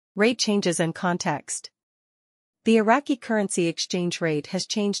Rate changes and context. The Iraqi currency exchange rate has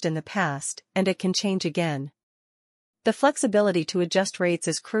changed in the past, and it can change again. The flexibility to adjust rates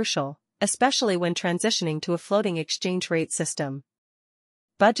is crucial, especially when transitioning to a floating exchange rate system.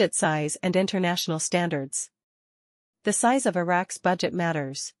 Budget size and international standards. The size of Iraq's budget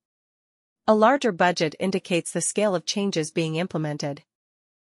matters. A larger budget indicates the scale of changes being implemented.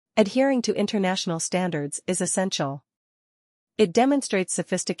 Adhering to international standards is essential. It demonstrates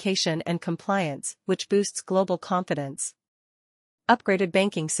sophistication and compliance, which boosts global confidence. Upgraded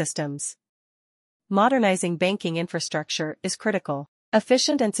banking systems. Modernizing banking infrastructure is critical.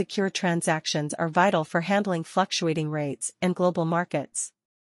 Efficient and secure transactions are vital for handling fluctuating rates and global markets.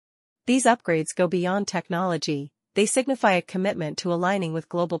 These upgrades go beyond technology, they signify a commitment to aligning with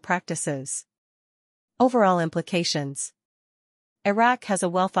global practices. Overall implications. Iraq has a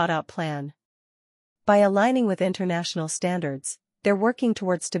well-thought-out plan. By aligning with international standards, they're working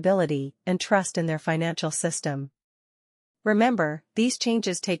toward stability and trust in their financial system. Remember, these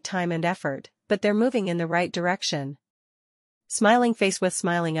changes take time and effort, but they're moving in the right direction. Smiling face with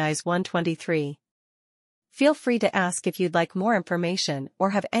smiling eyes 123. Feel free to ask if you'd like more information or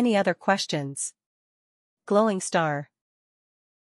have any other questions. Glowing star.